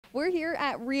We're here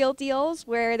at Real Deals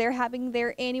where they're having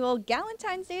their annual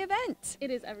Galentine's Day event. It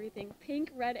is everything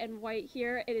pink, red, and white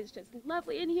here. It is just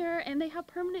lovely in here, and they have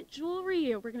permanent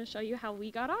jewelry. We're going to show you how we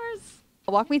got ours.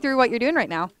 Walk me through what you're doing right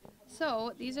now.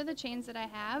 So these are the chains that I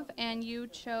have, and you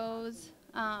chose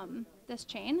this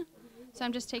chain. So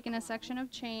I'm just taking a section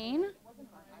of chain,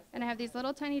 and I have these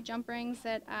little tiny jump rings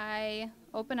that I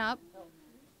open up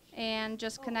and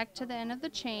just connect to the end of the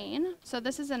chain. So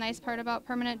this is a nice part about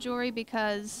permanent jewelry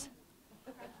because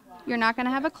you're not going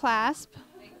to have a clasp,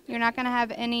 you're not going to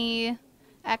have any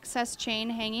excess chain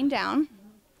hanging down,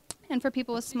 and for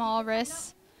people with small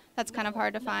wrists, that's kind of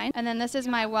hard to find. And then this is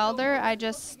my welder. I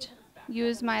just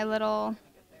use my little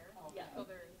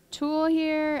tool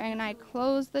here and I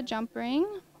close the jump ring.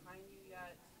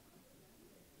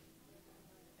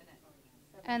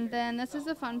 And then this is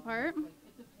the fun part.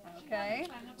 Okay.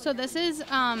 So this is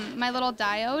my little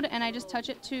diode, and I just touch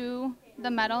it to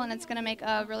the metal and it's going to make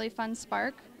a really fun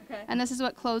spark. Okay. And this is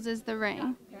what closes the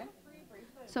ring. Okay.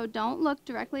 So don't look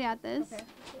directly at this. Okay.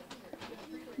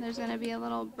 There's going to be a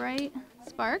little bright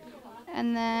spark.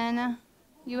 And then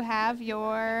you have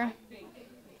your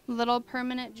little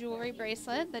permanent jewelry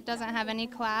bracelet that doesn't have any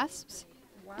clasps.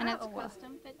 Wow. And it's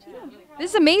custom fit too.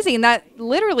 This is amazing. That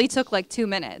literally took like 2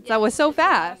 minutes. Yeah. That was so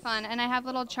fast. Fun. And I have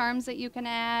little charms that you can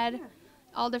add,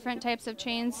 all different types of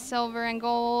chains, silver and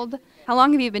gold. How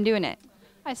long have you been doing it?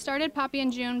 I started Poppy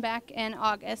and June back in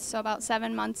August, so about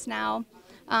 7 months now.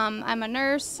 I'm a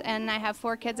nurse and I have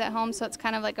 4 kids at home, so it's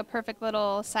kind of like a perfect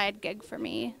little side gig for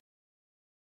me.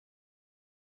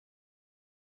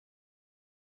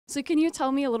 So can you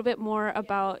tell me a little bit more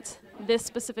about this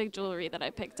specific jewelry that I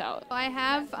picked out? I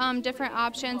have different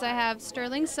options. I have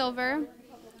sterling silver,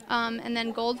 and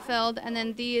then gold filled, and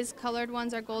then these colored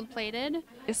ones are gold plated.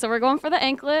 So we're going for the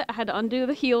anklet. I had to undo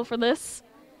the heel for this.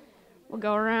 We'll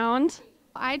go around.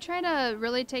 I try to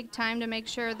really take time to make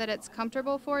sure that it's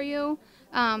comfortable for you.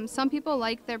 Some people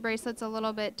like their bracelets a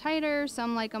little bit tighter,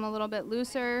 some like them a little bit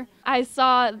looser. I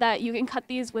saw that you can cut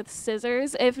these with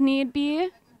scissors if need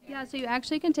be. Yeah, so you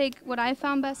actually can take, what I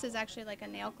found best is actually like a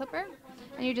nail clipper.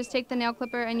 And you just take the nail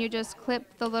clipper and you just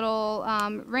clip the little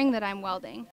ring that I'm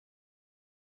welding.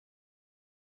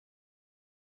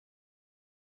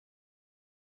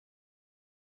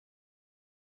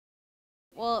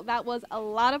 Well, that was a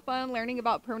lot of fun learning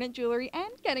about permanent jewelry and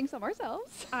getting some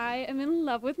ourselves. I am in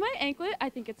love with my anklet. I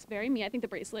think it's very me. I think the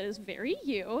bracelet is very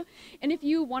you. And if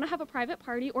you want to have a private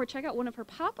party or check out one of her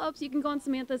pop-ups, you can go on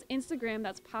Samantha's Instagram.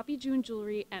 That's Poppy June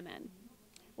Jewelry MN.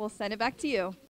 We'll send it back to you.